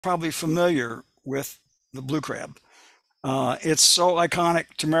probably familiar with the blue crab. It's so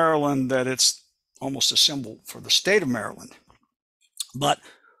iconic to Maryland that it's almost a symbol for the state of Maryland. But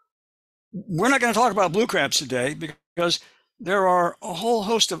we're not going to talk about blue crabs today because there are a whole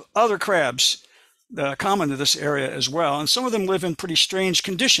host of other crabs common to this area as well, and some of them live in pretty strange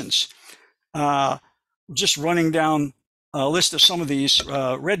conditions. Just running down a list of some of these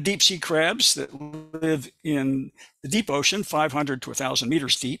red deep sea crabs that live in the deep ocean, 500 to 1,000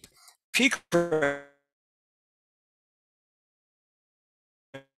 meters deep. Pea crabs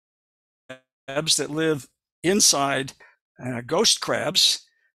that live inside, ghost crabs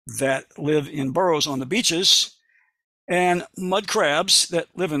that live in burrows on the beaches, and mud crabs that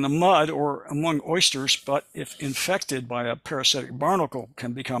live in the mud or among oysters, but if infected by a parasitic barnacle,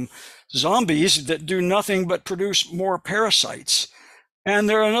 can become zombies that do nothing but produce more parasites. And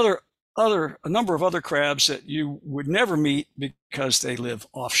there are a number of other crabs that you would never meet because they live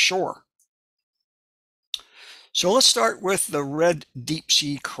offshore. So let's start with the red deep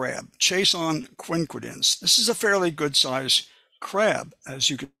sea crab, Chason quinquedens. This is a fairly good size crab. As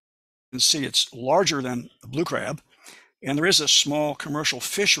you can see, it's larger than the blue crab. And there is a small commercial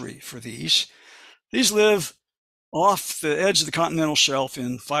fishery for these. These live off the edge of the continental shelf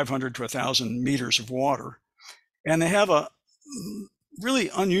in 500 to 1,000 meters of water. And they have a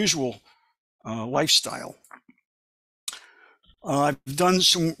really unusual lifestyle. I've done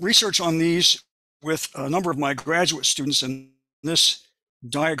some research on these with a number of my graduate students, and this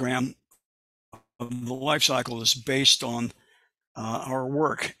diagram of the life cycle is based on our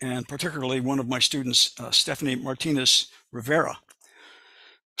work, and particularly one of my students, Stephanie Martinez Rivera.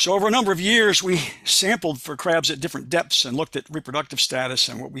 So over a number of years, we sampled for crabs at different depths and looked at reproductive status,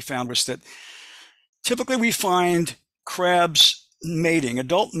 and what we found was that typically we find crabs mating,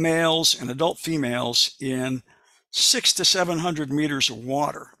 adult males and adult females, in 600 to 700 meters of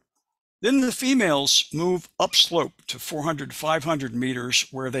water. Then the females move upslope to 400 to 500 meters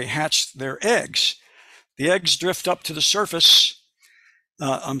where they hatch their eggs. The eggs drift up to the surface.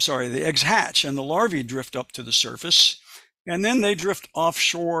 The eggs hatch and the larvae drift up to the surface, and then they drift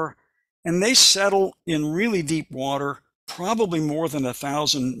offshore and they settle in really deep water, probably more than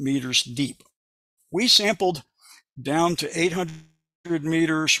 1,000 meters deep. We sampled down to 800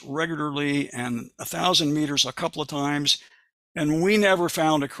 meters regularly and 1,000 meters a couple of times, and we never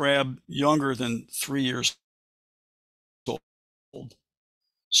found a crab younger than 3 years old.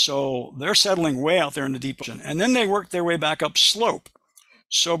 So they're settling way out there in the deep ocean, and then they work their way back up slope.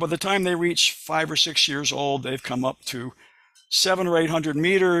 So by the time they reach 5 or 6 years old, they've come up to 700 or 800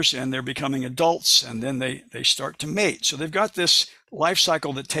 meters, and they're becoming adults, and then they start to mate. So they've got this life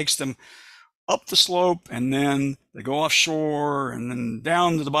cycle that takes them up the slope, and then they go offshore, and then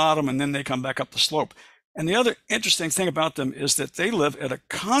down to the bottom, and then they come back up the slope. And the other interesting thing about them is that they live at a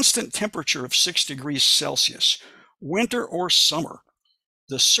constant temperature of 6 degrees Celsius, winter or summer.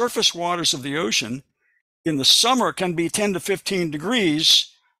 The surface waters of the ocean in the summer can be 10 to 15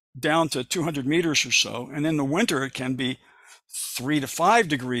 degrees down to 200 meters or so. And in the winter, it can be 3 to 5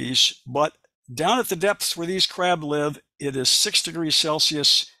 degrees. But down at the depths where these crab live, it is 6 degrees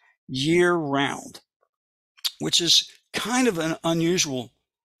Celsius year round, which is kind of an unusual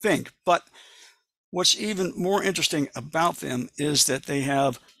thing. But what's even more interesting about them is that they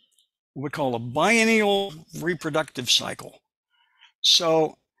have what we call a biennial reproductive cycle.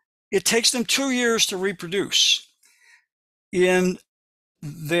 So it takes them 2 years to reproduce. In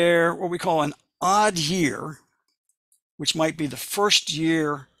their, what we call an odd year, which might be the first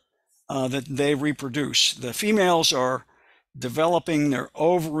year that they reproduce, the females are developing their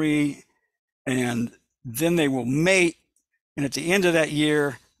ovary, and then they will mate. And at the end of that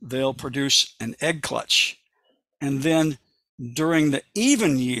year, they'll produce an egg clutch. And then during the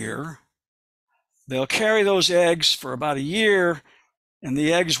even year, they'll carry those eggs for about a year, and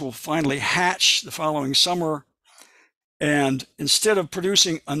the eggs will finally hatch the following summer. And instead of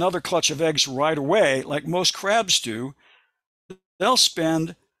producing another clutch of eggs right away, like most crabs do, they'll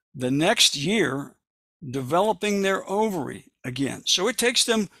spend the next year developing their ovary again. So it takes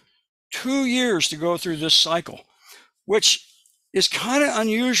them 2 years to go through this cycle, which is kind of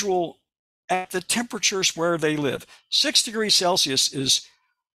unusual at the temperatures where they live. 6 degrees Celsius is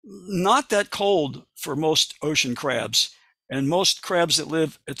not that cold for most ocean crabs. And most crabs that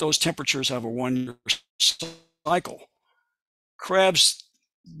live at those temperatures have a 1 year cycle. Crabs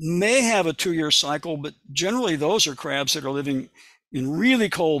may have a 2 year cycle, but generally those are crabs that are living in really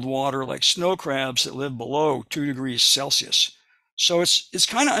cold water, like snow crabs that live below 2 degrees Celsius. So it's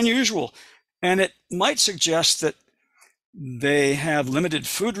kind of unusual. And it might suggest that they have limited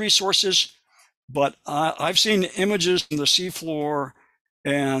food resources, but I've seen images from the seafloor,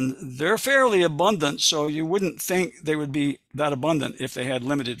 And they're fairly abundant, so you wouldn't think they would be that abundant if they had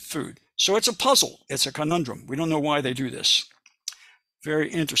limited food. So it's a puzzle. It's a conundrum. We don't know why they do this. Very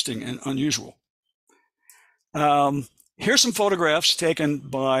interesting and unusual. Here's some photographs taken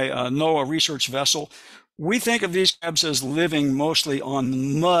by a NOAA research vessel. We think of these crabs as living mostly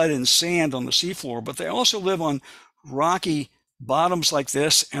on mud and sand on the seafloor, but they also live on rocky bottoms like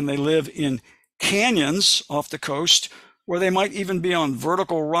this, and they live in canyons off the coast, where they might even be on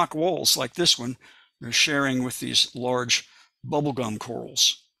vertical rock walls like this one they're sharing with these large bubblegum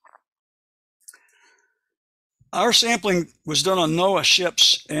corals. Our sampling was done on NOAA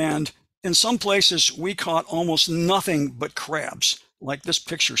ships, and in some places we caught almost nothing but crabs, like this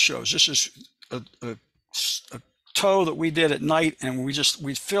picture shows. This is a tow that we did at night, and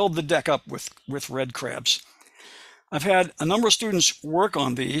we filled the deck up with red crabs. I've had a number of students work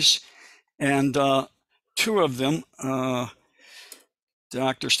on these, and two of them,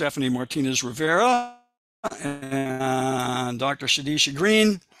 Dr. Stephanie Martinez Rivera and Dr. Shadisha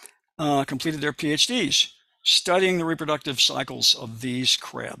Green, completed their PhDs studying the reproductive cycles of these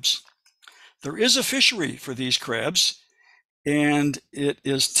crabs. There is a fishery for these crabs, and it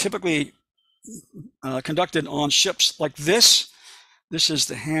is typically conducted on ships like this. This is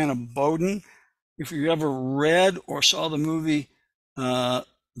the Hannah Bowden. If you ever read or saw the movie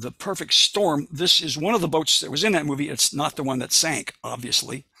The Perfect Storm, this is one of the boats that was in that movie. It's not the one that sank,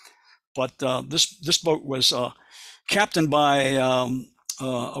 obviously, but this boat was captained by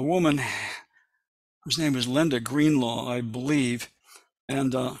a woman whose name was Linda Greenlaw, I believe.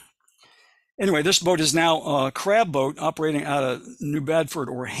 And anyway, this boat is now a crab boat operating out of New Bedford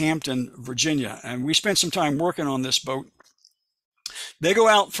or Hampton, Virginia. And we spent some time working on this boat. They go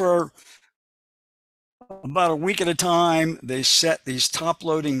out for about a week at a time. They set these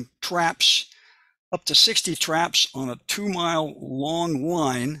top-loading traps, up to 60 traps on a 2-mile long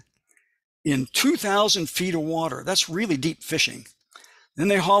line in 2,000 feet of water. That's really deep fishing. Then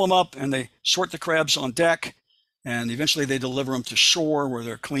they haul them up and they sort the crabs on deck, and eventually they deliver them to shore where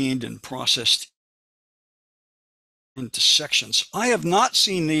they're cleaned and processed into sections. I have not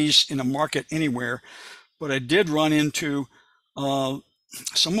seen these in a market anywhere, but I did run into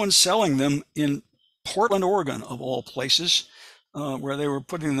someone selling them in Portland, Oregon, of all places, where they were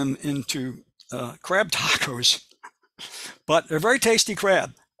putting them into crab tacos. But they're very tasty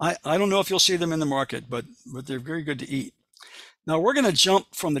crab. I don't know if you'll see them in the market, but they're very good to eat. Now we're going to jump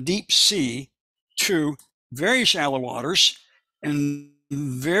from the deep sea to very shallow waters and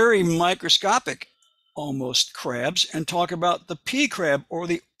very microscopic almost crabs, and talk about the pea crab, or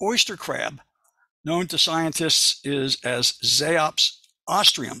the oyster crab, known to scientists as Zeops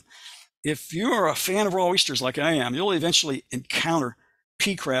ostrium. If you are a fan of raw oysters like I am, you'll eventually encounter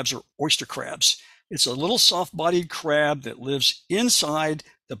pea crabs or oyster crabs. It's a little soft-bodied crab that lives inside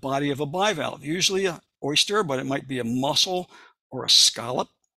the body of a bivalve, usually an oyster, but it might be a mussel or a scallop.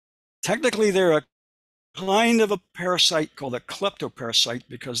 Technically, they're a kind of a parasite called a kleptoparasite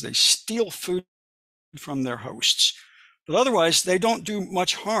because they steal food from their hosts. But otherwise, they don't do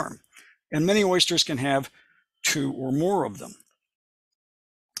much harm, and many oysters can have 2 or more of them.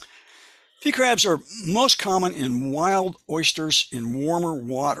 Pea crabs are most common in wild oysters in warmer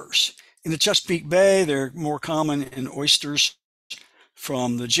waters. In the Chesapeake Bay, they're more common in oysters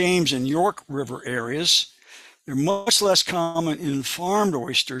from the James and York River areas. They're much less common in farmed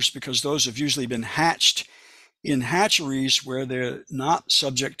oysters because those have usually been hatched in hatcheries where they're not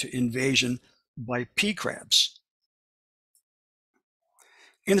subject to invasion by pea crabs.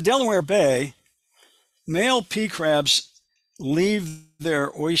 In the Delaware Bay, male pea crabs leave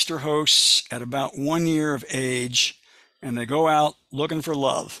their oyster hosts at about 1 year of age, and they go out looking for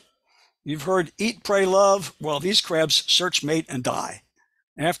love. You've heard eat, pray, love. Well, these crabs search, mate, and die.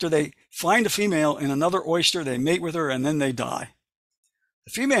 After they find a female in another oyster, they mate with her, and then they die.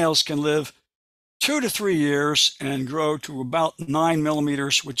 The females can live 2 to 3 years and grow to about 9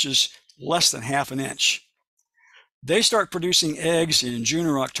 millimeters, which is less than half an inch. They start producing eggs in June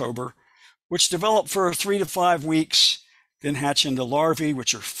or October, which develop for 3 to 5 weeks, then hatch into larvae,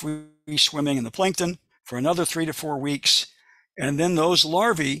 which are free swimming in the plankton, for another 3 to 4 weeks. And then those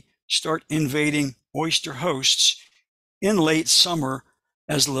larvae start invading oyster hosts in late summer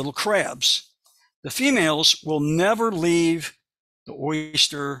as little crabs. The females will never leave the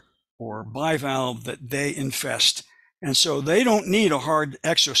oyster or bivalve that they infest, and so they don't need a hard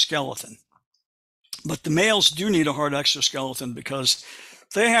exoskeleton. But the males do need a hard exoskeleton because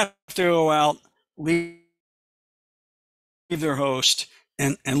they have to go out, leave their host,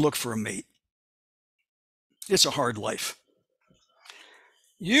 and look for a mate. It's a hard life.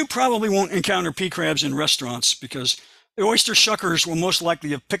 You probably won't encounter pea crabs in restaurants because The oyster shuckers will most likely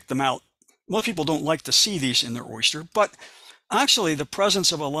have picked them out. Most people don't like to see these in their oyster, but actually the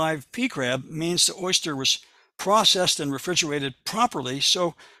presence of a live pea crab means the oyster was processed and refrigerated properly,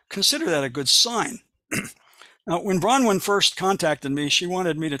 so consider that a good sign. Now, when Bronwyn first contacted me, she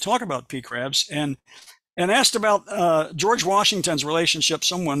wanted me to talk about pea crabs and asked about George Washington's relationship.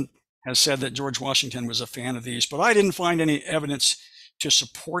 Someone has said that George Washington was a fan of these, but I didn't find any evidence to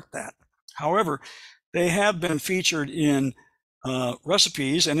support that. However, they have been featured in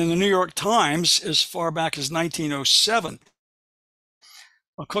recipes and in the New York Times as far back as 1907.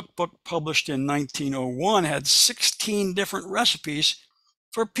 A cookbook published in 1901 had 16 different recipes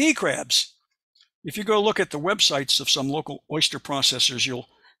for pea crabs. If you go look at the websites of some local oyster processors,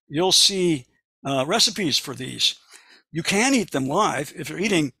 you'll see recipes for these. You can eat them live. If you're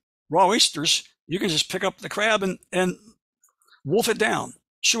eating raw oysters, you can just pick up the crab and wolf it down.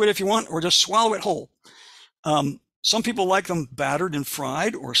 Chew it if you want, or just swallow it whole. Some people like them battered and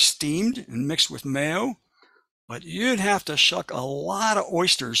fried or steamed and mixed with mayo, but you'd have to shuck a lot of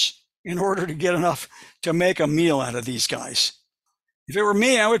oysters in order to get enough to make a meal out of these guys. If it were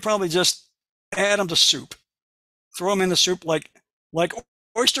me, I would probably just add them to soup. Throw them in the soup like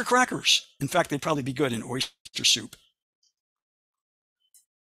oyster crackers. In fact, they'd probably be good in oyster soup.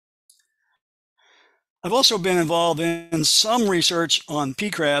 I've also been involved in some research on pea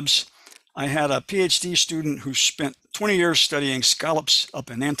crabs. I had a PhD student who spent 20 years studying scallops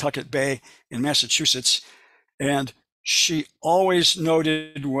up in Nantucket Bay in Massachusetts, and she always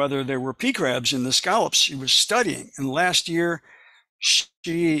noted whether there were pea crabs in the scallops she was studying. And last year,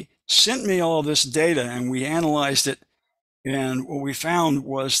 she sent me all this data, and we analyzed it. And what we found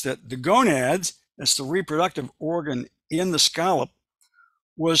was that the gonads, that's the reproductive organ in the scallop,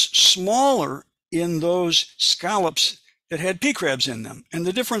 was smaller in those scallops that had pea crabs in them. And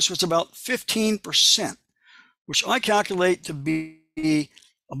the difference was about 15%, which I calculate to be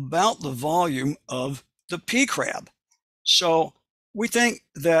about the volume of the pea crab. So we think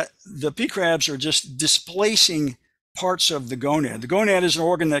that the pea crabs are just displacing parts of the gonad. The gonad is an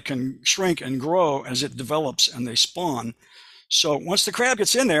organ that can shrink and grow as it develops and they spawn. So once the crab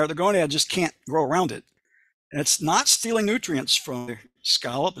gets in there, the gonad just can't grow around it. And it's not stealing nutrients from the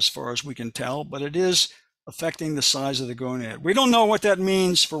scallop as far as we can tell, but it is affecting the size of the gonad. We don't know what that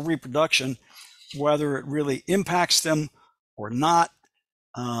means for reproduction, whether it really impacts them or not.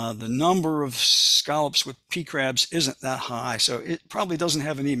 The number of scallops with pea crabs isn't that high, so it probably doesn't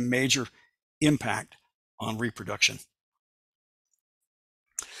have any major impact on reproduction.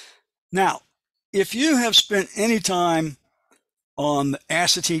 Now, if you have spent any time on the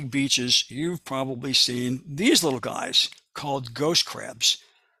Chesapeake beaches, you've probably seen these little guys called ghost crabs.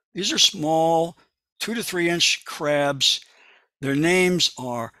 These are small 2 to 3 inch crabs. Their names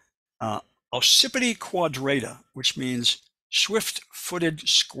are Ocypete quadrata, which means swift-footed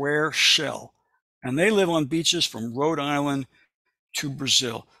square shell, and they live on beaches from Rhode Island to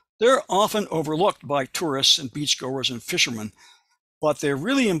Brazil. They're often overlooked by tourists and beachgoers and fishermen, but they're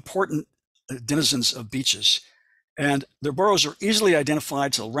really important denizens of beaches. And their burrows are easily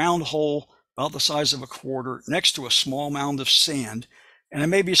identified. It's a round hole about the size of a quarter next to a small mound of sand, and it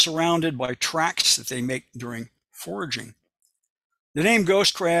may be surrounded by tracks that they make during foraging. The name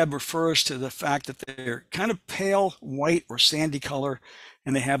ghost crab refers to the fact that they're kind of pale white or sandy color,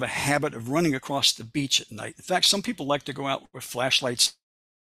 and they have a habit of running across the beach at night. In fact, some people like to go out with flashlights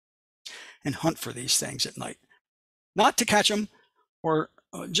and hunt for these things at night, not to catch them, or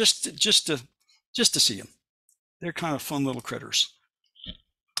just to see them. They're kind of fun little critters.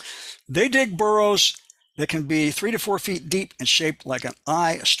 They dig burrows that can be 3 to 4 feet deep and shaped like an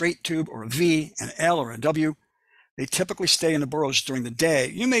I, a straight tube, or a V, an L, or a W. They typically stay in the burrows during the day.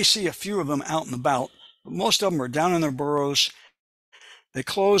 You may see a few of them out and about, but most of them are down in their burrows. They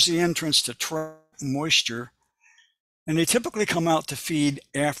close the entrance to trap moisture, and they typically come out to feed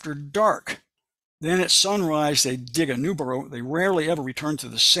after dark. Then at sunrise, they dig a new burrow. They rarely ever return to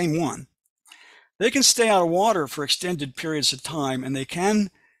the same one. They can stay out of water for extended periods of time, and they can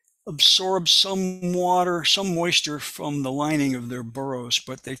absorb some water, some moisture from the lining of their burrows,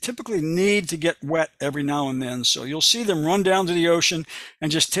 but they typically need to get wet every now and then. So you'll see them run down to the ocean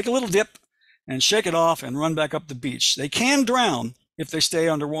and just take a little dip and shake it off and run back up the beach. They can drown if they stay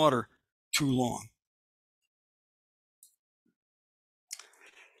underwater too long.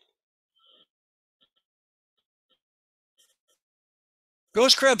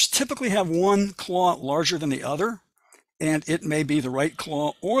 Ghost crabs typically have one claw larger than the other, and it may be the right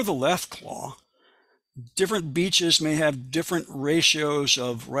claw or the left claw. Different beaches may have different ratios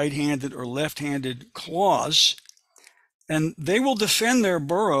of right-handed or left-handed claws, and they will defend their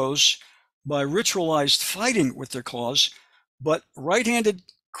burrows by ritualized fighting with their claws, but right-handed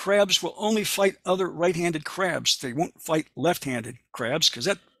crabs will only fight other right-handed crabs. They won't fight left-handed crabs because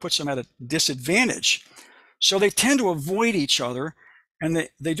that puts them at a disadvantage. So they tend to avoid each other, and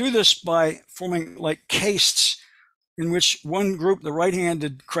they do this by forming like castes in which one group, the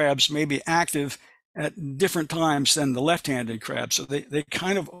right-handed crabs, may be active at different times than the left-handed crabs. So they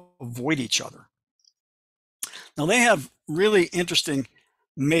kind of avoid each other. Now they have really interesting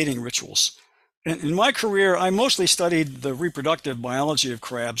mating rituals. In my career, I mostly studied the reproductive biology of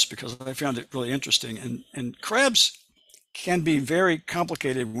crabs because I found it really interesting. And crabs can be very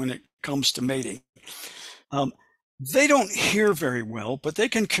complicated when it comes to mating. They don't hear very well, but they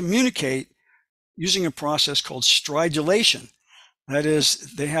can communicate using a process called stridulation. That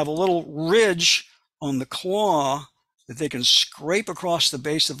is, they have a little ridge on the claw that they can scrape across the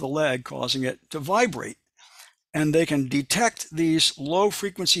base of the leg, causing it to vibrate. And they can detect these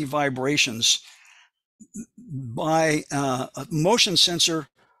low-frequency vibrations by a motion sensor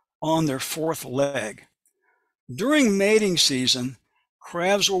on their fourth leg. During mating season,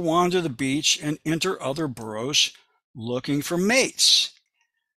 crabs will wander the beach and enter other burrows looking for mates.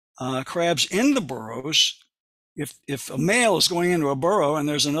 Crabs in the burrows, if a male is going into a burrow and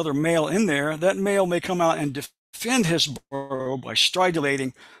there's another male in there, that male may come out and defend his burrow by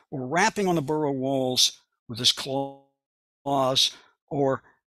stridulating or rapping on the burrow walls with his claws, or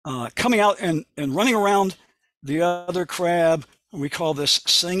coming out and running around the other crab. We call this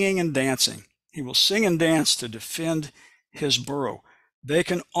singing and dancing. He will sing and dance to defend his burrow. They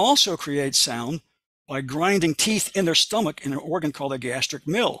can also create sound by grinding teeth in their stomach in an organ called a gastric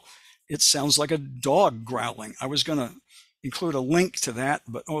mill. It sounds like a dog growling. I was going to include a link to that,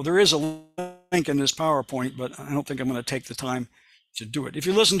 but there is a link in this PowerPoint, but I don't think I'm going to take the time to do it. If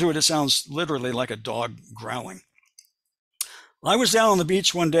you listen to it, it sounds literally like a dog growling. I was down on the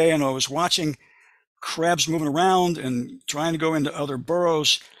beach one day and I was watching crabs moving around and trying to go into other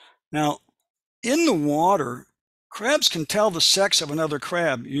burrows. Now, in the water, crabs can tell the sex of another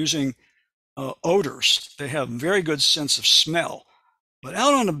crab using odors. They have a very good sense of smell. But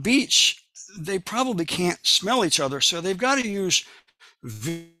out on the beach, they probably can't smell each other, so they've got to use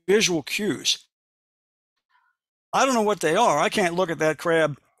visual cues. I don't know what they are. I can't look at that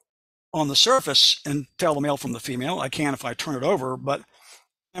crab on the surface and tell the male from the female. I can if I turn it over, but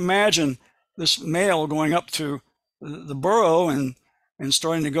imagine this male going up to the burrow and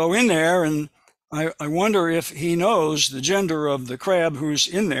starting to go in there, and I wonder if he knows the gender of the crab who's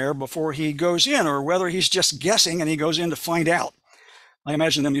in there before he goes in, or whether he's just guessing and he goes in to find out. I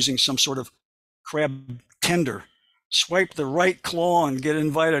imagine them using some sort of crab tender. Swipe the right claw and get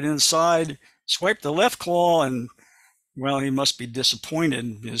invited inside. Swipe the left claw and, well, he must be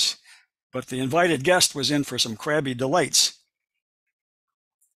disappointed, but the invited guest was in for some crabby delights.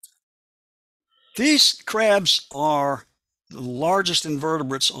 These crabs are the largest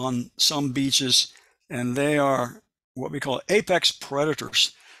invertebrates on some beaches, and they are what we call apex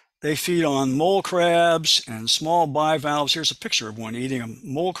predators. They feed on mole crabs and small bivalves. Here's a picture of one eating a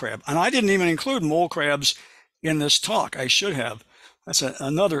mole crab. And I didn't even include mole crabs in this talk. I should have. That's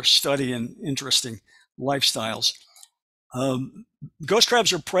another study in interesting lifestyles. Ghost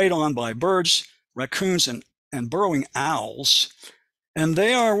crabs are preyed on by birds, raccoons, and burrowing owls. And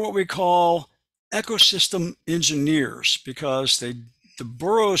they are what we call ecosystem engineers, because the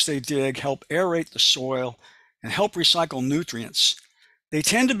burrows they dig help aerate the soil and help recycle nutrients. They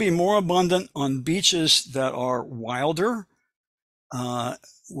tend to be more abundant on beaches that are wilder,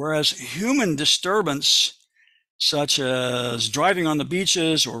 whereas human disturbance, such as driving on the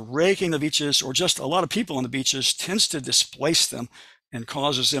beaches or raking the beaches, or just a lot of people on the beaches, tends to displace them and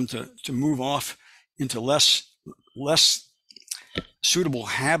causes them to move off into less suitable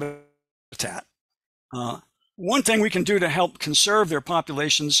habitat. One thing we can do to help conserve their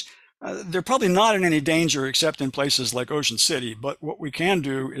populations, they're probably not in any danger except in places like Ocean City, but what we can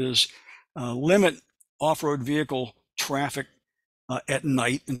do is limit off-road vehicle traffic at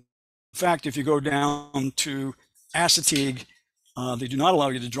night. In fact, if you go down to Chesapeake, they do not allow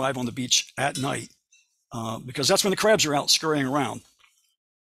you to drive on the beach at night because that's when the crabs are out scurrying around.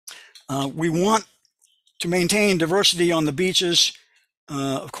 We want to maintain diversity on the beaches,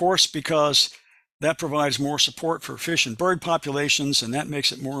 of course, because that provides more support for fish and bird populations, and that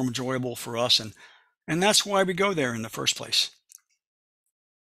makes it more enjoyable for us, and that's why we go there in the first place.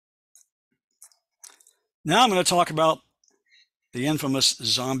 Now I'm going to talk about the infamous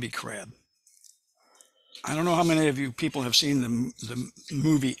zombie crab. I don't know how many of you people have seen the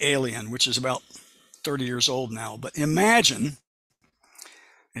movie Alien, which is about 30 years old now, but imagine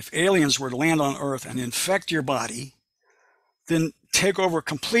if aliens were to land on Earth and infect your body, then take over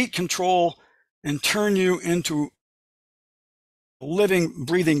complete control and turn you into a living,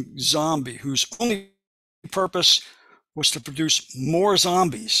 breathing zombie whose only purpose was to produce more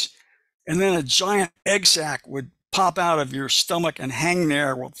zombies. And then a giant egg sac would pop out of your stomach and hang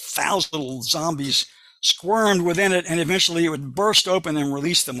there with thousands of little zombies squirmed within it, and eventually it would burst open and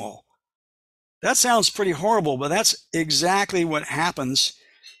release them all. That sounds pretty horrible, but that's exactly what happens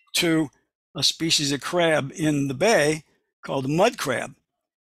to a species of crab in the bay called mud crab.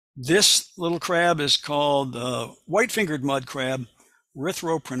 This little crab is called white-fingered mud crab,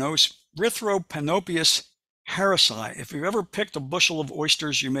 Erythropanopeus harrisi. If you've ever picked a bushel of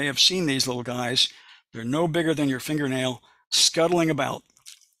oysters, you may have seen these little guys. They're no bigger than your fingernail, scuttling about.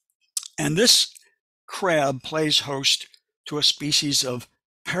 And this crab plays host to a species of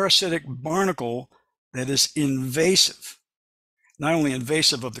parasitic barnacle that is invasive. Not only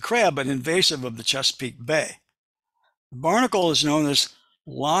invasive of the crab, but invasive of the Chesapeake Bay. The barnacle is known as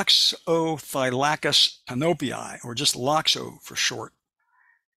Loxothylacus panopii, or just Loxo for short.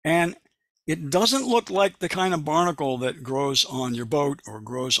 And it doesn't look like the kind of barnacle that grows on your boat or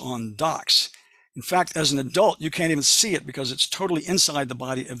grows on docks. In fact, as an adult, you can't even see it because it's totally inside the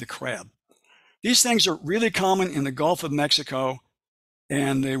body of the crab. These things are really common in the Gulf of Mexico,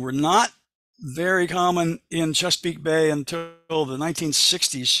 and they were not very common in Chesapeake Bay until the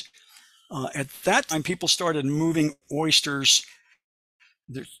 1960s. At that time, people started moving oysters,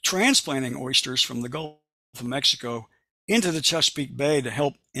 transplanting oysters from the Gulf of Mexico into the Chesapeake Bay to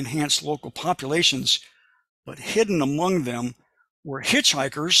help enhance local populations, but hidden among them were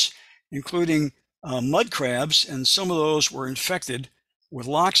hitchhikers, including mud crabs, and some of those were infected with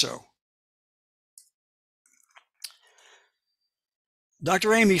Loxo.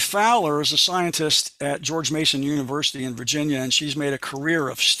 Dr. Amy Fowler is a scientist at George Mason University in Virginia, and she's made a career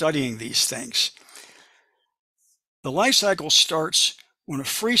of studying these things. The life cycle starts when a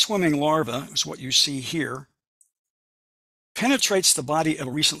free-swimming larva, is what you see here, penetrates the body of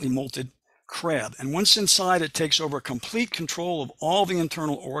a recently molted crab. And once inside, it takes over complete control of all the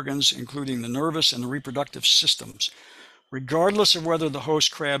internal organs, including the nervous and the reproductive systems. Regardless of whether the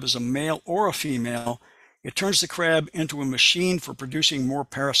host crab is a male or a female, it turns the crab into a machine for producing more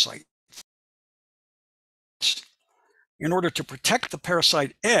parasites. In order to protect the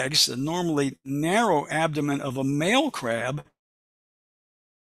parasite eggs, the normally narrow abdomen of a male crab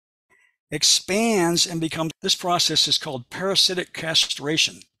expands and becomes, this process is called parasitic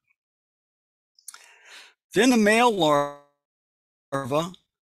castration. Then the male larva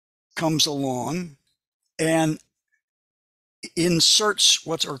comes along and inserts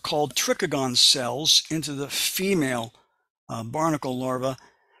what are called trichagon cells into the female barnacle larva,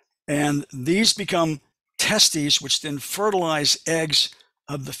 and these become testes, which then fertilize eggs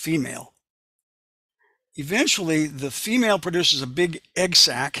of the female. Eventually, the female produces a big egg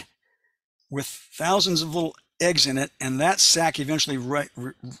sac with thousands of little eggs in it, and that sac eventually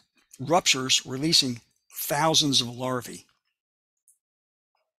ruptures, releasing thousands of larvae.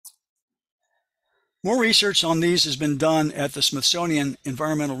 More research on these has been done at the Smithsonian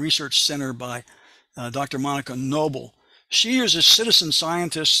Environmental Research Center by Dr. Monica Noble. She uses citizen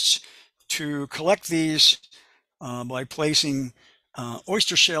scientists to collect these by placing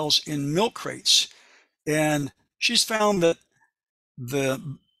oyster shells in milk crates. And she's found that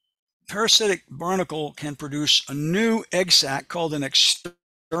the parasitic barnacle can produce a new egg sac called an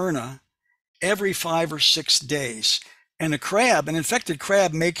externa every 5 or 6 days. And a crab, an infected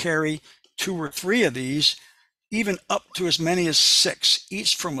crab, may carry 2 or 3 of these, even up to as many as 6,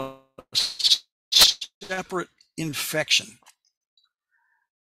 each from a separate infection.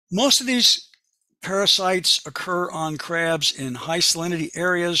 Most of these parasites occur on crabs in high salinity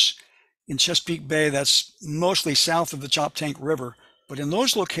areas. In Chesapeake Bay, that's mostly south of the Choptank River, but in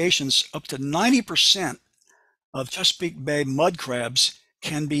those locations, up to 90% of Chesapeake Bay mud crabs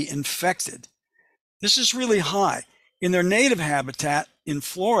can be infected. This is really high. In their native habitat in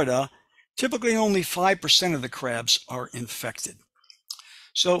Florida, typically only 5% of the crabs are infected.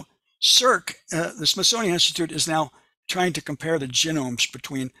 So CERC, the Smithsonian Institute, is now trying to compare the genomes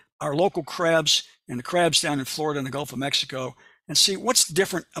between our local crabs and the crabs down in Florida and the Gulf of Mexico and see what's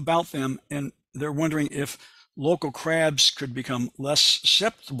different about them. And they're wondering if local crabs could become less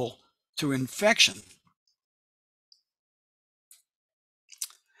susceptible to infection.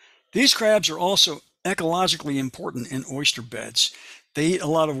 These crabs are also ecologically important in oyster beds. They eat a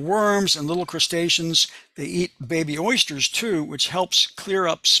lot of worms and little crustaceans. They eat baby oysters too, which helps clear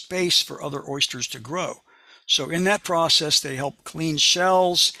up space for other oysters to grow. So in that process, they help clean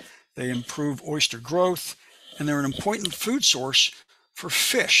shells, they improve oyster growth, and they're an important food source for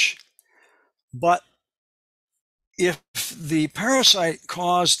fish. But if the parasite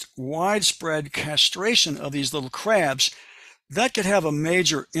caused widespread castration of these little crabs, that could have a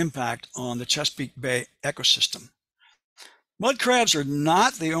major impact on the Chesapeake Bay ecosystem. Mud crabs are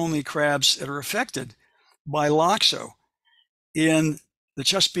not the only crabs that are affected by loxo. In the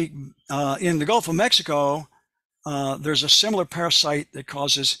Chesapeake, in the Gulf of Mexico, there's a similar parasite that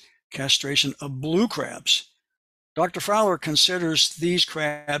causes castration of blue crabs. Dr. Fowler considers these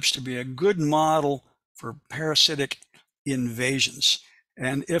crabs to be a good model for parasitic invasions.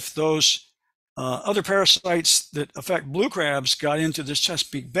 And if those other parasites that affect blue crabs got into this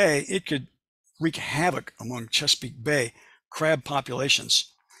Chesapeake Bay, it could wreak havoc among Chesapeake Bay crab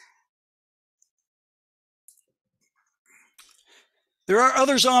populations. There are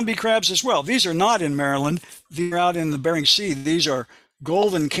other zombie crabs as well. These are not in Maryland. These are out in the Bering Sea. These are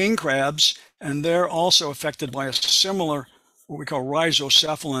golden king crabs, and they're also affected by a similar, what we call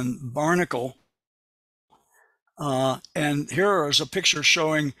rhizocephalan barnacle. And here is a picture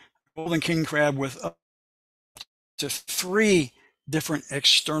showing golden king crab with up to 3 different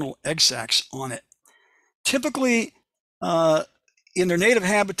external egg sacs on it. Typically, in their native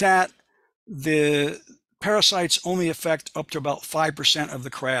habitat, the parasites only affect up to about 5% of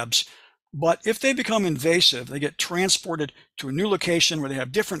the crabs. But if they become invasive, they get transported to a new location where they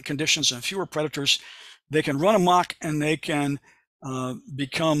have different conditions and fewer predators. They can run amok, and they can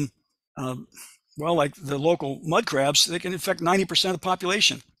become, well, like the local mud crabs, they can infect 90% of the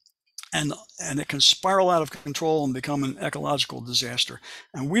population. And it can spiral out of control and become an ecological disaster.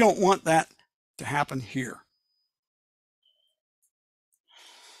 And we don't want that to happen here.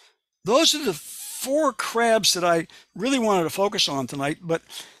 Those are the 4 crabs that I really wanted to focus on tonight, but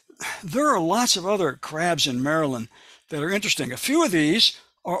there are lots of other crabs in Maryland that are interesting. A few of these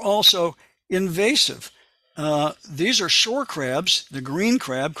are also invasive. These are shore crabs, the green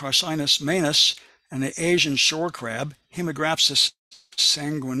crab, Carcinus manus, and the Asian shore crab, Hemigopsis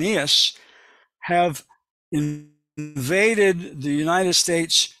sanguineus, have invaded the United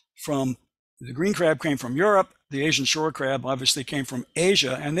States from, the green crab came from Europe, the Asian shore crab obviously came from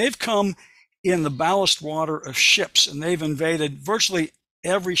Asia, and they've come in the ballast water of ships, and they've invaded virtually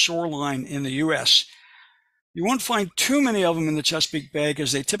every shoreline in the U.S. You won't find too many of them in the Chesapeake Bay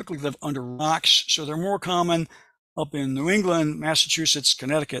because they typically live under rocks, so they're more common up in New England, Massachusetts,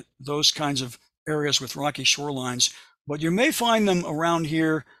 Connecticut, those kinds of areas with rocky shorelines. But you may find them around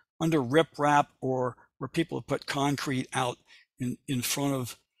here under riprap or where people have put concrete out in front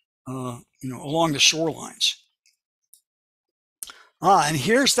of, along the shorelines. And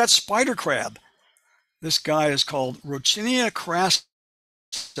here's that spider crab. This guy is called Rochinia crassa.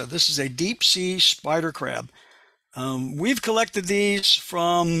 This is a deep sea spider crab. We've collected these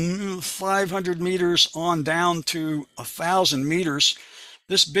from 500 meters on down to 1,000 meters.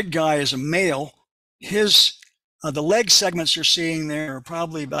 This big guy is a male. The leg segments you're seeing there are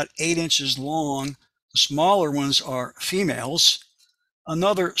probably about 8 inches long. The smaller ones are females.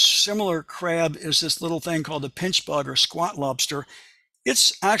 Another similar crab is this little thing called the pinch bug or squat lobster.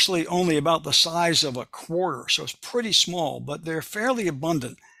 It's actually only about the size of a quarter, so it's pretty small, but they're fairly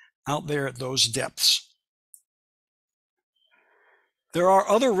abundant out there at those depths. There are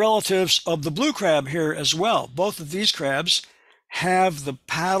other relatives of the blue crab here as well. Both of these crabs have the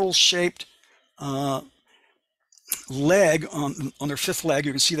paddle-shaped leg on their 5th leg.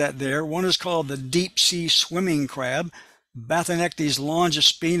 You can see that there. One is called the deep sea swimming crab, Bathanectes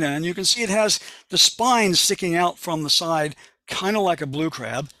longispina, and you can see it has the spine sticking out from the side, kind of like a blue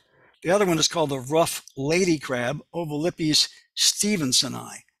crab. The other one is called the rough lady crab, Ovolipes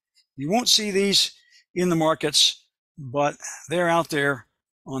stevensoni. You won't see these in the markets, but they're out there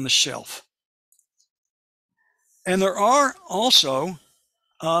on the shelf. And there are also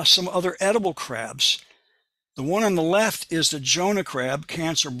some other edible crabs. The one on the left is the Jonah crab,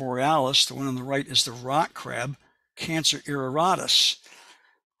 Cancer borealis. The one on the right is the rock crab, Cancer irroratus.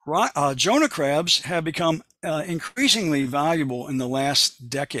 Jonah crabs have become increasingly valuable in the last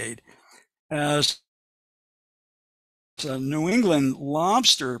decade as New England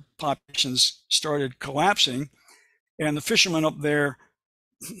lobster populations started collapsing, and the fishermen up there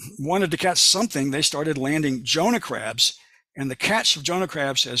wanted to catch something. They started landing Jonah crabs, and the catch of Jonah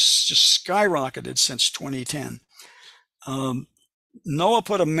crabs has just skyrocketed since 2010. NOAA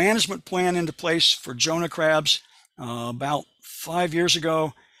put a management plan into place for Jonah crabs about 5 years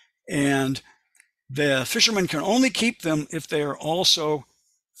ago, and the fishermen can only keep them if they are also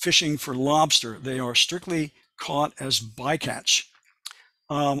fishing for lobster. They are strictly caught as bycatch.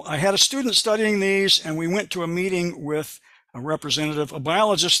 I had a student studying these, and we went to a meeting with a representative, a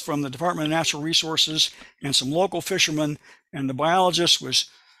biologist from the Department of Natural Resources, and some local fishermen. And the biologist was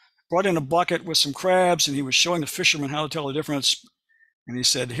brought in a bucket with some crabs, and he was showing the fishermen how to tell the difference. And he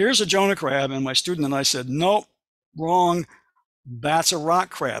said, "Here's a Jonah crab." And my student and I said, "Nope, wrong. That's a rock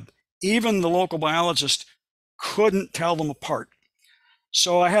crab." Even the local biologist couldn't tell them apart.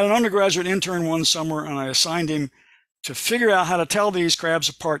 So I had an undergraduate intern one summer, and I assigned him to figure out how to tell these crabs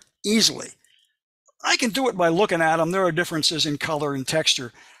apart easily. I can do it by looking at them. There are differences in color and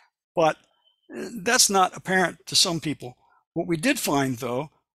texture, but that's not apparent to some people. What we did find, though,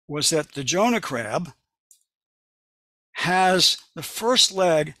 was that the Jonah crab has the first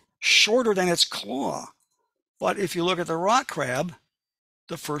leg shorter than its claw. But if you look at the rock crab,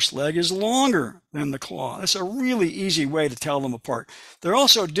 the first leg is longer than the claw. That's a really easy way to tell them apart. They're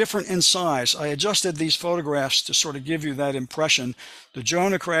also different in size. I adjusted these photographs to sort of give you that impression. The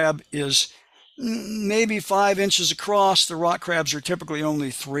Jonah crab is maybe 5 inches across. The rock crabs are typically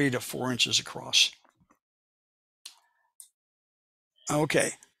only 3 to 4 inches across.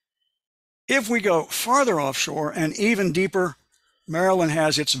 Okay. If we go farther offshore and even deeper, Maryland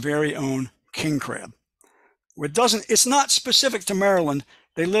has its very own king crab. It's not specific to Maryland.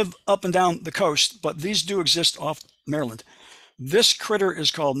 They live up and down the coast, but these do exist off Maryland. This critter is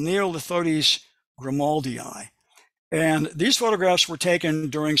called Neolithotes grimaldii. And these photographs were taken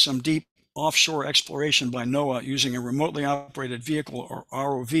during some deep offshore exploration by NOAA using a remotely operated vehicle, or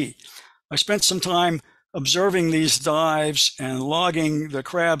ROV. I spent some time observing these dives and logging the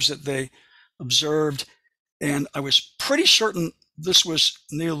crabs that they observed, and I was pretty certain this was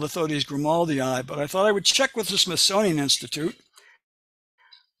Neolithotes grimaldii, but I thought I would check with the Smithsonian Institute.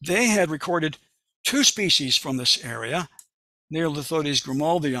 They had recorded 2 species from this area, Neolithotes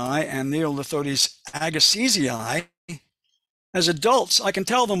grimaldii and Neolithotes agassizii. As adults, I can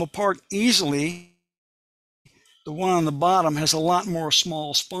tell them apart easily. The one on the bottom has a lot more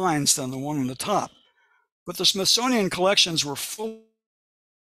small spines than the one on the top. But the Smithsonian collections were full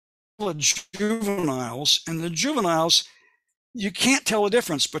of juveniles, and the juveniles, you can't tell a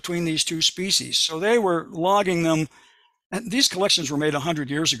difference between these 2 species. So they were logging them, and these collections were made 100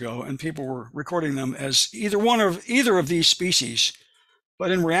 years ago, and people were recording them as either of these species.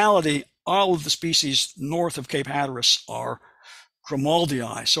 But in reality, all of the species north of Cape Hatteras are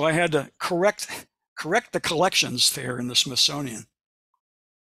grimaldii. So I had to correct the collections there in the Smithsonian.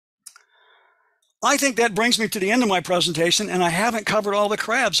 I think that brings me to the end of my presentation, and I haven't covered all the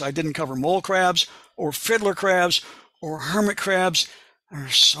crabs. I didn't cover mole crabs or fiddler crabs or hermit crabs. There are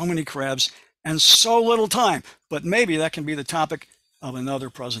so many crabs and so little time, but maybe that can be the topic of another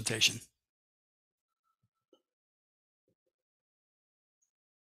presentation.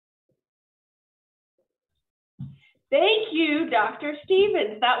 Thank you, Dr.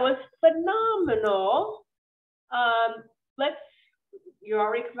 Stevens. That was phenomenal. You're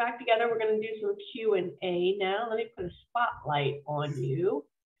already come back together. We're going to do some Q&A now. Let me put a spotlight on you.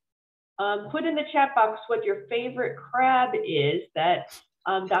 Put in the chat box what your favorite crab is that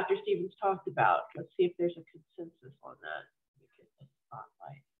Dr. Stevens talked about. Let's see if there's a consensus on that.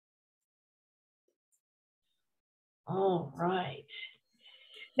 Spotlight. All right.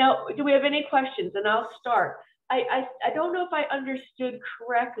 Now, do we have any questions? And I'll start. I don't know if I understood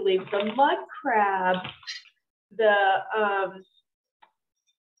correctly. The mud crab,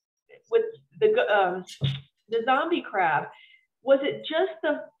 with the zombie crab, was it just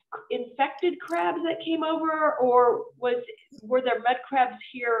the infected crabs that came over, or were there mud crabs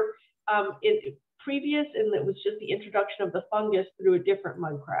here previous, and it was just the introduction of the fungus through a different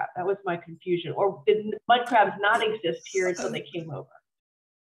mud crab? That was my confusion. Or did mud crabs not exist here until they came over?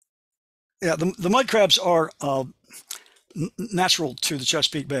 Yeah, the mud crabs are natural to the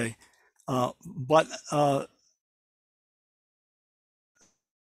Chesapeake Bay, but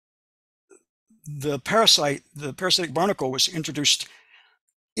the parasitic barnacle was introduced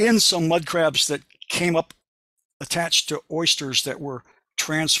in some mud crabs that came up attached to oysters that were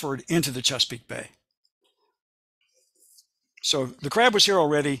transferred into the Chesapeake Bay. So the crab was here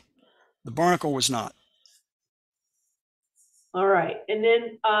already, the barnacle was not. All right, and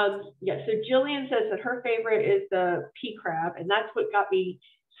then, yeah, so Jillian says that her favorite is the pea crab, and that's what got me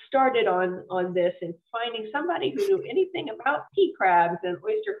started on this and finding somebody who knew anything about pea crabs and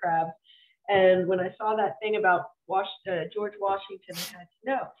oyster crabs. And when I saw that thing about George Washington, I had to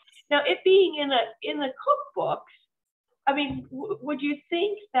know. Now, it being in the cookbooks, I mean, would you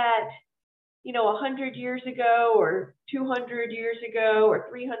think that, you know, 100 years ago or 200 years ago or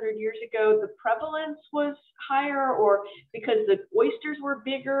 300 years ago, the prevalence was higher, or because the oysters were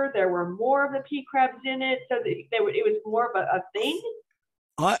bigger, there were more of the pea crabs in it, so it was more of a thing?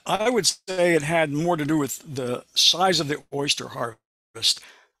 I would say it had more to do with the size of the oyster harvest.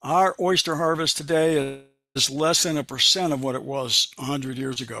 Our oyster harvest today is less than 1% of what it was 100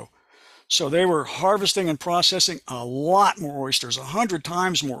 years ago. So they were harvesting and processing a lot more oysters, 100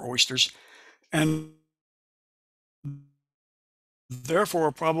 times more oysters, and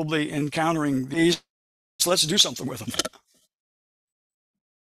therefore probably encountering these. So let's do something with them.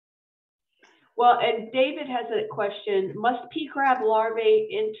 Well, and David has a question. Must pea crab larvae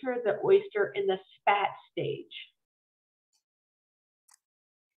enter the oyster in the spat stage?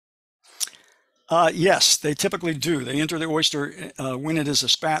 Yes, they typically do. They enter the oyster when it is a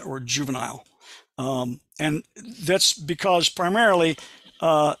spat or juvenile. And that's because primarily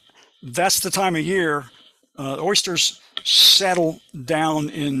that's the time of year oysters settle down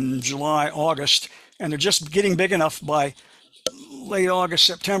in July, August, and they're just getting big enough by late August,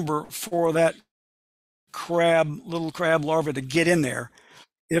 September for that little crab larva to get in there.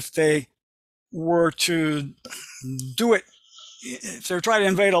 If they were to do it, if they're trying to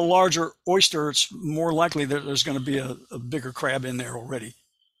invade a larger oyster, it's more likely that there's going to be a bigger crab in there already.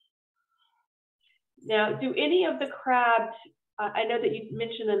 Now, do any of the crabs, I know that you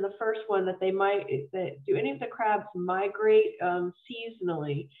mentioned in the first one that do any of the crabs migrate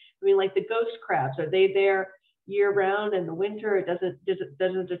seasonally? I mean, like the ghost crabs, are they there year round in the winter? It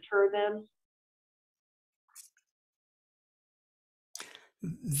doesn't deter them?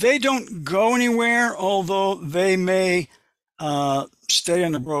 They don't go anywhere, although they may stay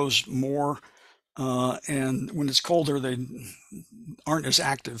in the burrows more. And when it's colder, they aren't as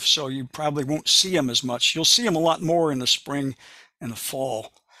active, so you probably won't see them as much. You'll see them a lot more in the spring and the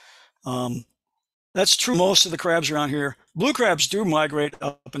fall. That's true most of the crabs around here. Blue crabs do migrate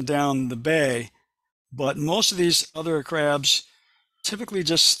up and down the bay, but most of these other crabs typically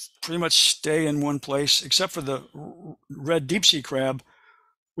just pretty much stay in one place, except for the red deep sea crab,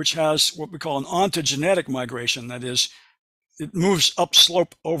 which has what we call an ontogenetic migration. That is, it moves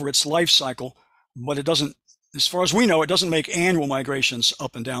upslope over its life cycle, but it doesn't, as far as we know, it doesn't make annual migrations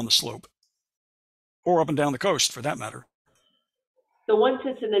up and down the slope, or up and down the coast for that matter. So once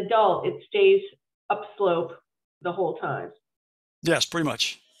it's an adult, it stays upslope the whole time? Yes, pretty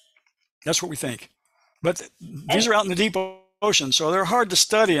much. That's what we think. But these are out in the deep ocean, so they're hard to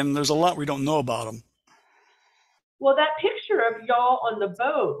study, and there's a lot we don't know about them. Well, that picture of y'all on the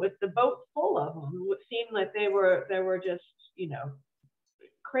boat with the boat full of them, it seemed like they were just,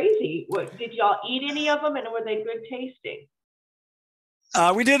 crazy. What, did y'all eat any of them, and were they good tasting?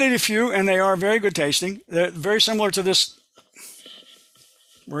 We did eat a few, and they are very good tasting. They're very similar to this.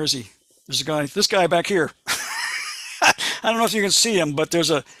 Where is he? There's this guy back here. I don't know if you can see him, but there's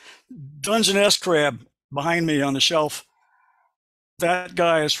a Dungeness crab behind me on the shelf. That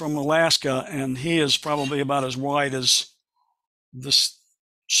guy is from Alaska, and he is probably about as wide as this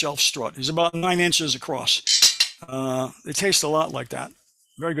shelf strut. He's about 9 inches across. They taste a lot like that.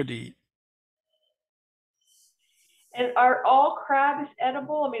 Very good to eat. And are all crabs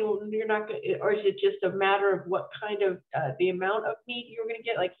edible? I mean, you're not going, or is it just a matter of what kind of the amount of meat you're going to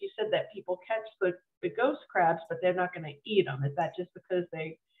get? Like you said, that people catch the ghost crabs, but they're not going to eat them. Is that just because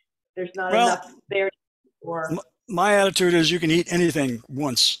there's not enough there? Or my attitude is you can eat anything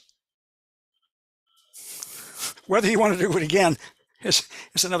once. Whether you want to do it again is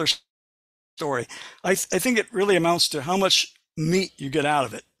another story. I think it really amounts to how much meat you get out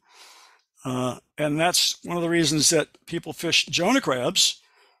of it. And that's one of the reasons that people fish Jonah crabs.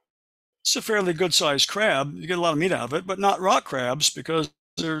 It's a fairly good sized crab. You get a lot of meat out of it, but not rock crabs because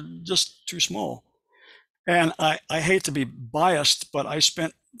they're just too small. And I hate to be biased, but I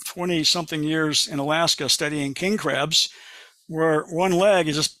spent 20 something years in Alaska studying king crabs, where one leg,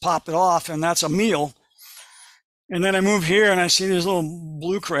 you just pop it off and that's a meal. And then I move here and I see these little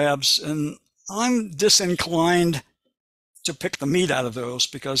blue crabs, and I'm disinclined to pick the meat out of those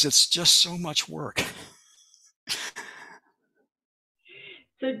because it's just so much work.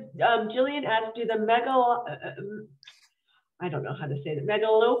 So Jillian asked, do the I don't know how to say it,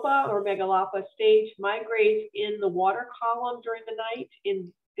 megalopa or megalapa stage migrates in the water column during the night?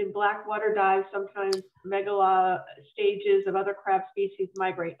 In black water dives, sometimes megala stages of other crab species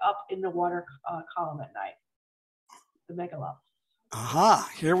migrate up in the water column at night. The megalops. Aha,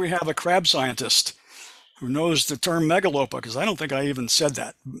 here we have a crab scientist who knows the term megalopa, because I don't think I even said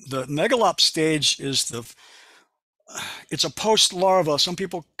that. The megalop stage is it's a post-larva. Some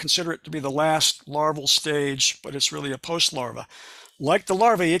people consider it to be the last larval stage, but it's really a post-larva. Like the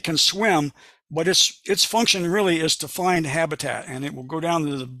larvae, it can swim, but its function really is to find habitat, and it will go down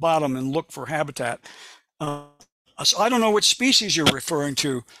to the bottom and look for habitat. So I don't know which species you're referring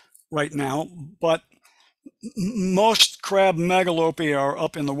to right now, but most crab megalopae are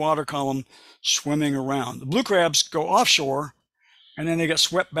up in the water column swimming around. The blue crabs go offshore, and then they get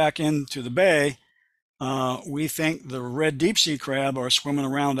swept back into the bay. We think the red deep sea crab are swimming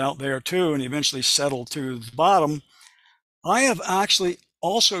around out there too and eventually settle to the bottom. I have actually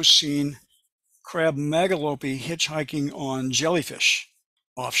also seen crab megalope hitchhiking on jellyfish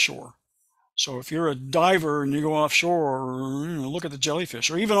offshore. So if you're a diver and you go offshore, look at the jellyfish,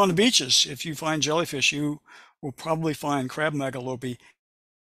 or even on the beaches, if you find jellyfish, you will probably find crab megalope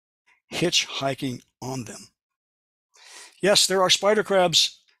hitchhiking on them. Yes, there are spider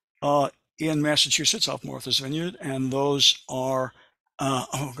crabs in Massachusetts off Martha's Vineyard, and those are,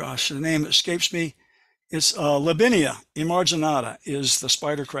 oh gosh, the name escapes me. It's Labinia emarginata is the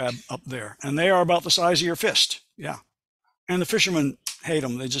spider crab up there, and they are about the size of your fist. Yeah, and the fishermen hate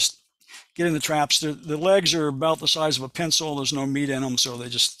them. They just get in the traps. The legs are about the size of a pencil. There's no meat in them, so they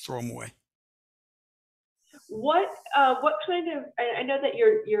just throw them away. What kind of? I know that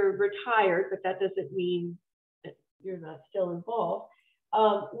you're retired, but that doesn't mean that you're not still involved.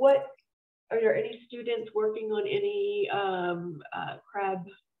 What are there any students working on any crab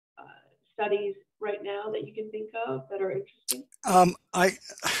studies right now that you can think of that are interesting? I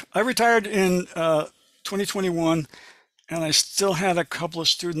retired in 2021, and I still had a couple of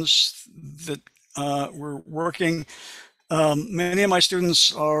students that were working. Many of my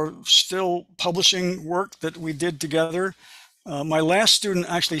students are still publishing work that we did together. My last student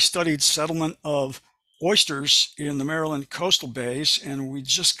actually studied settlement of oysters in the Maryland coastal bays, and we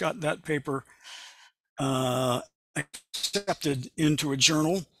just got that paper accepted into a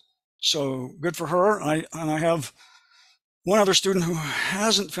journal. So good for her. I have one other student who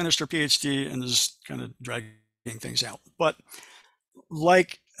hasn't finished her PhD and is kind of dragging things out. But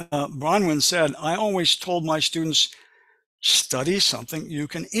like Bronwyn said, I always told my students, study something you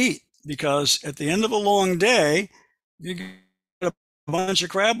can eat, because at the end of a long day, you get a bunch of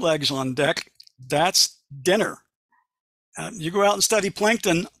crab legs on deck. That's dinner. You go out and study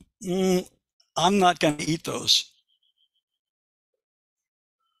plankton, I'm not going to eat those.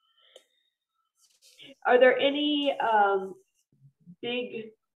 Are there any big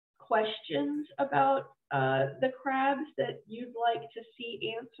questions about the crabs that you'd like to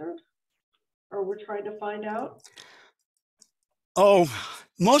see answered, or we're trying to find out? Oh,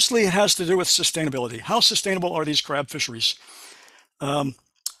 mostly it has to do with sustainability. How sustainable are these crab fisheries?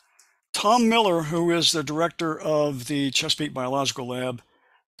 Tom Miller, who is the director of the Chesapeake Biological Lab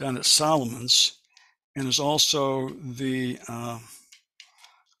down at Solomons, and is also the, I'm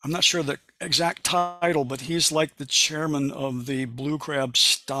not sure the exact title, but he's like the chairman of the blue crab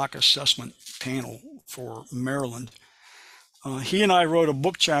stock assessment panel for Maryland. He and I wrote a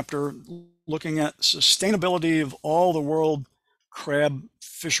book chapter looking at sustainability of all the world crab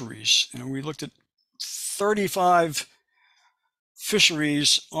fisheries, and we looked at 35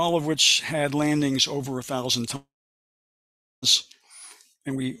 fisheries, all of which had landings over 1,000 tons,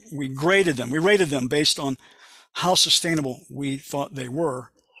 and we graded them. We rated them based on how sustainable we thought they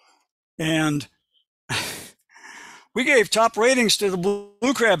were, and we gave top ratings to the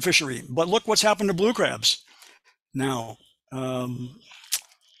blue crab fishery. But look what's happened to blue crabs now.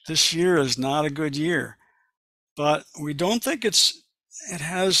 This year is not a good year. But we don't think it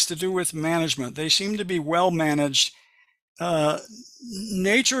has to do with management. They seem to be well managed.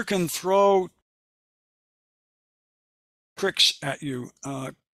 Nature can throw tricks at you.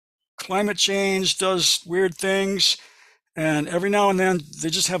 Climate change does weird things, and every now and then they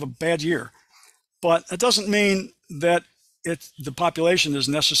just have a bad year. But it doesn't mean that the population is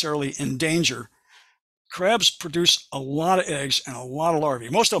necessarily in danger. Crabs produce a lot of eggs and a lot of larvae.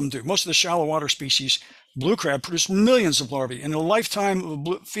 Most of them do. Most of the shallow water species, blue crab, produce millions of larvae. In the lifetime of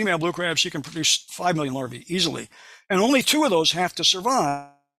a female blue crab, she can produce 5 million larvae easily. And only 2 of those have to survive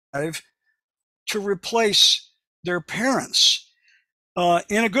to replace their parents.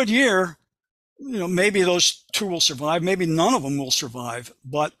 In a good year, maybe those 2 will survive. Maybe none of them will survive.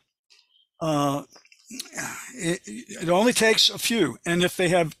 But it only takes a few. And if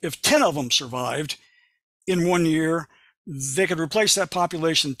 10 of them survived in 1 year, they could replace that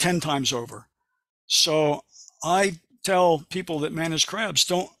population 10 times over. So I tell people that manage crabs,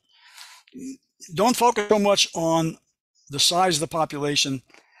 don't focus so much on the size of the population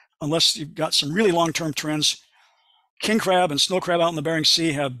unless you've got some really long-term trends. King crab and snow crab out in the Bering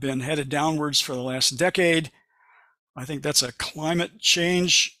Sea have been headed downwards for the last decade. I think that's a climate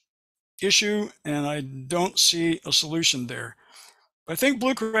change issue, and I don't see a solution there. But I think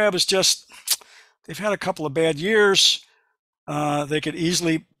blue crab is just, they've had a couple of bad years. They could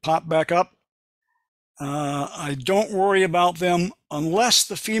easily pop back up. I don't worry about them unless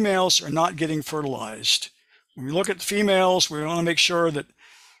the females are not getting fertilized. When we look at the females, we want to make sure that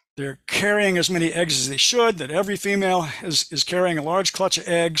they're carrying as many eggs as they should, that every female is carrying a large clutch of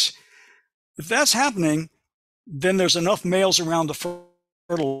eggs. If that's happening, then there's enough males around to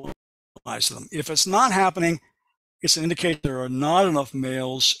fertilize them. If it's not happening, it's an indicator there are not enough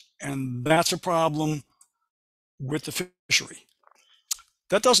males, and that's a problem with the fishery.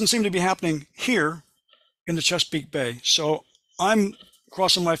 That doesn't seem to be happening here in the Chesapeake Bay. So I'm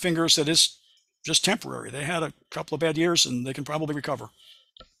crossing my fingers that it's just temporary. They had a couple of bad years and they can probably recover.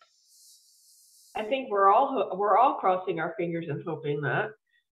 I think we're all crossing our fingers and hoping that.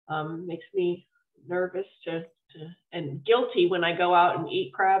 Makes me nervous and guilty when I go out and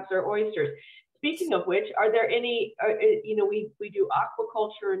eat crabs or oysters. Speaking of which, are there any, we do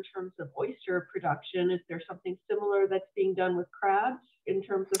aquaculture in terms of oyster production. Is there something similar that's being done with crabs in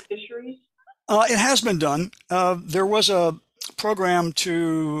terms of fisheries? It has been done. There was a program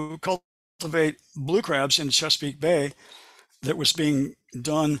to cultivate blue crabs in Chesapeake Bay that was being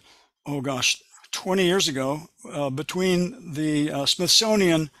done, 20 years ago, between the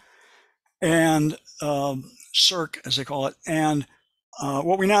Smithsonian and CERC, as they call it, and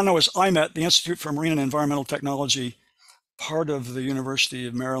what we now know as IMET, the Institute for Marine and Environmental Technology, part of the University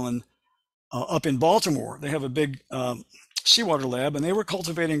of Maryland, up in Baltimore. They have a big seawater lab, and they were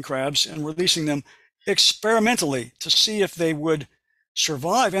cultivating crabs and releasing them experimentally to see if they would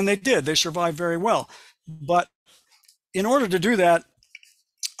survive, and they did. They survived very well. But in order to do that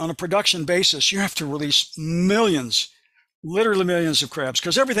on a production basis, you have to release millions, literally millions of crabs,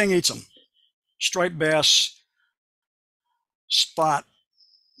 because everything eats them. Striped bass, spot,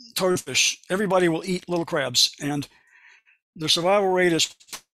 toadfish, everybody will eat little crabs, and the survival rate is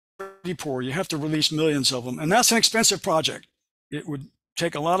pretty poor. You have to release millions of them, and that's an expensive project. It would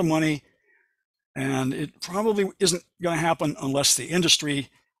take a lot of money, and it probably isn't going to happen unless the industry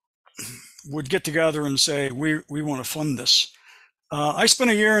would get together and say, we want to fund this. I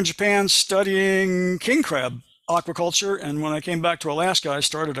spent a year in Japan studying king crab aquaculture, and when I came back to Alaska, I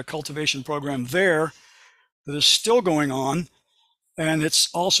started a cultivation program there that is still going on, and it's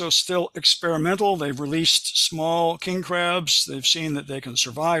also still experimental. They've released small king crabs. They've seen that they can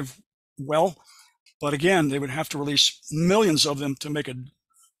survive well, but again, they would have to release millions of them to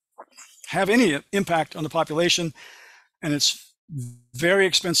have any impact on the population, and it's very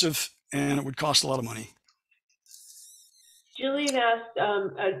expensive, and it would cost a lot of money. Jillian asked,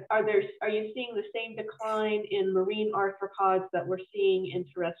 are you seeing the same decline in marine arthropods that we're seeing in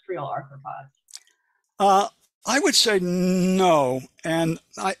terrestrial arthropods? I would say no, and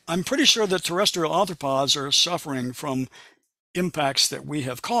I'm pretty sure that terrestrial arthropods are suffering from impacts that we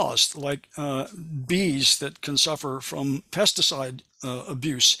have caused, like bees that can suffer from pesticide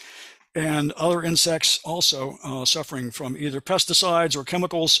abuse, and other insects also suffering from either pesticides or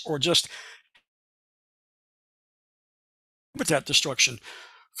chemicals or just habitat destruction.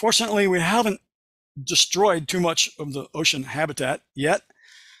 Fortunately, we haven't destroyed too much of the ocean habitat yet,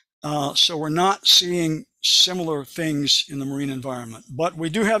 so we're not seeing similar things in the marine environment. But we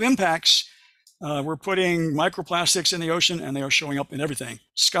do have impacts. We're putting microplastics in the ocean, and they are showing up in everything.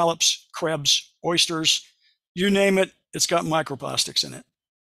 Scallops, crabs, oysters, you name it, it's got microplastics in it.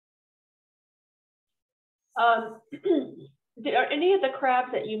 Are any of the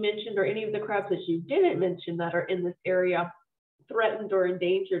crabs that you mentioned, or any of the crabs that you didn't mention that are in this area, threatened or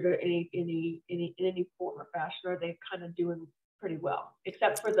endangered or in any form or fashion? Are they kind of doing pretty well,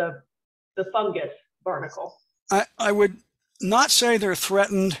 except for the fungus barnacle? I would not say they're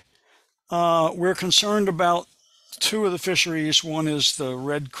threatened. We're concerned about two of the fisheries. One is the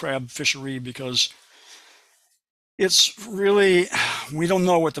red crab fishery, because it's really, we don't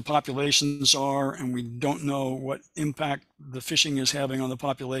know what the populations are, and we don't know what impact the fishing is having on the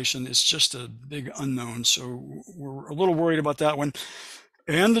population. It's just a big unknown. So we're a little worried about that one.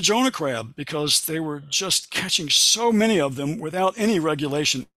 And the Jonah crab, because they were just catching so many of them without any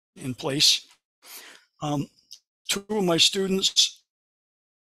regulation in place. Two of my students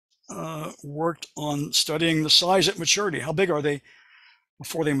worked on studying the size at maturity. How big are they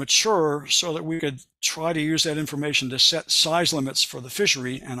before they mature, so that we could try to use that information to set size limits for the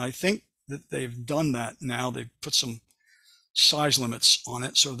fishery. And I think that they've done that now. They've put some size limits on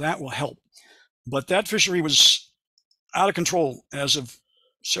it, so that will help. But that fishery was out of control as of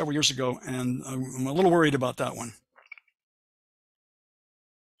several years ago, and I'm a little worried about that one.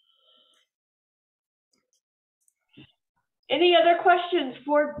 Any other questions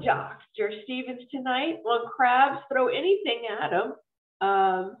for Dr. Stevens tonight on crabs? Throw anything at them.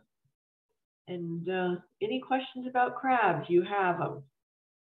 Any questions about crabs? You have them.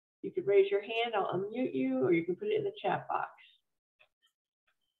 You could raise your hand, I'll unmute you, or you can put it in the chat box.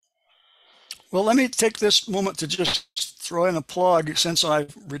 Well, let me take this moment to just throw in a plug. Since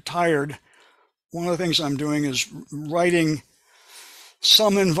I've retired, one of the things I'm doing is writing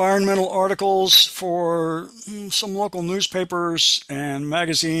some environmental articles for some local newspapers and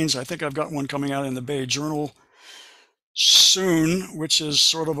magazines. I think I've got one coming out in the Bay Journal soon, which is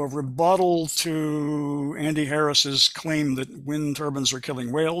sort of a rebuttal to Andy Harris's claim that wind turbines are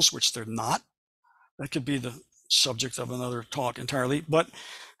killing whales, which they're not. That could be the subject of another talk entirely. But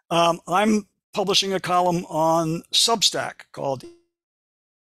I'm publishing a column on Substack called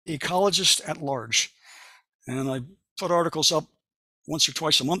Ecologist at Large. And I put articles up once or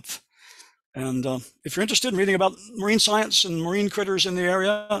twice a month. And if you're interested in reading about marine science and marine critters in the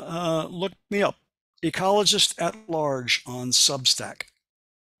area, look me up. Ecologist at Large on Substack.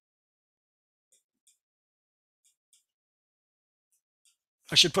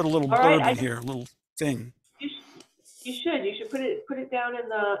 I should put a little blurb in here, a little thing. You should put it down in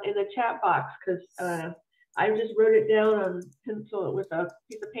the chat box, because I just wrote it down on pencil with a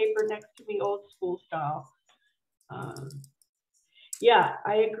piece of paper next to me, old school style. Yeah,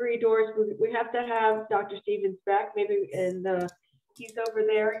 I agree, Doris. We have to have Dr. Stevens back, maybe, and he's over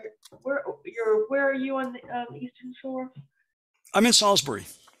there. Where are you on the Eastern Shore? I'm in Salisbury.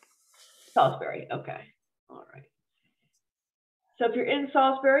 Salisbury, okay, all right. So if you're in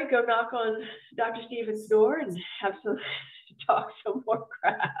Salisbury, go knock on Dr. Stevens' door and have talk some more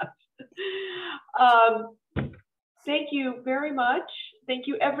crabs. Thank you very much. Thank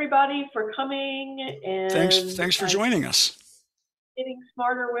you, everybody, for coming and thanks for joining us. Getting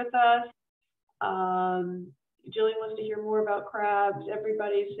smarter with us. Jillian wants to hear more about crabs.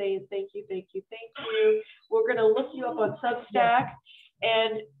 Everybody's saying thank you, thank you, thank you. We're going to look you up on Substack,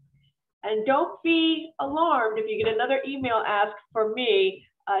 and don't be alarmed if you get another email ask for me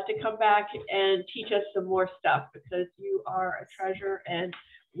to come back and teach us some more stuff, because you are a treasure and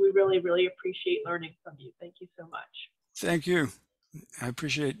we really, really appreciate learning from you. Thank you so much. Thank you. I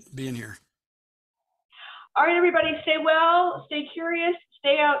appreciate being here. All right, everybody, stay well, stay curious,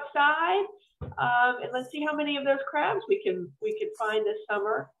 stay outside, and let's see how many of those crabs we can find this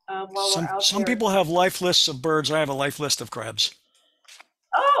summer while we're out there. Some people have life lists of birds. I have a life list of crabs.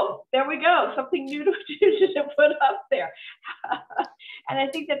 Oh, there we go. Something new to put up there. And I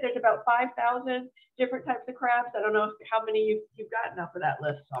think that there's about 5,000 different types of crabs. I don't know how many you've gotten off of that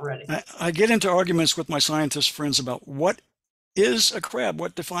list already. I get into arguments with my scientist friends about what is a crab,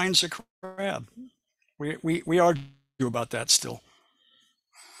 what defines a crab. We argue about that still.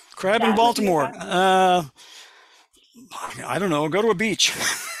 Crab in Baltimore. I don't know. Go to a beach.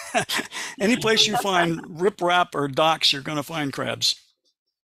 Any place you find riprap or docks, you're going to find crabs.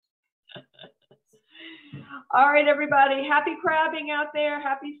 All right, everybody. Happy crabbing out there.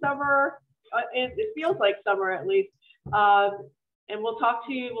 Happy summer. It feels like summer, at least. And we'll talk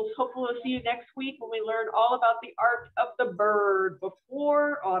to you. Hopefully we'll see you next week when we learn all about the art of the bird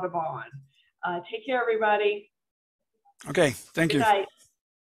before Audubon. Take care, everybody. Okay. Thank you. Good night.